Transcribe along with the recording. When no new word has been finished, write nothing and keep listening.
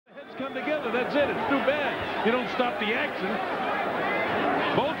come together. That's it. It's too bad you don't stop the action.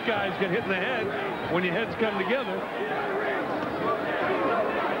 Both guys get hit in the head when your heads come together.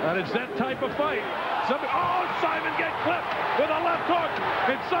 And it's that type of fight. Oh, Simon gets clipped with a left hook.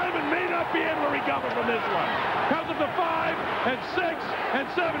 And Simon may not be able to recover from this one. Comes up to 5 and 6 and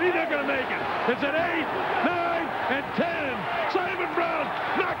 7. He's not going to make it. It's at 8, 9, and 10. Simon Brown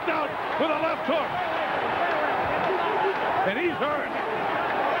knocked out with a left hook. And he's hurt.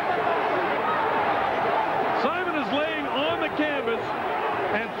 Simon is laying on the canvas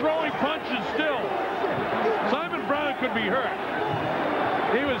and throwing punches still. Simon Brown could be hurt.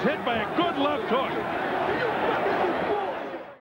 He was hit by a good left hook.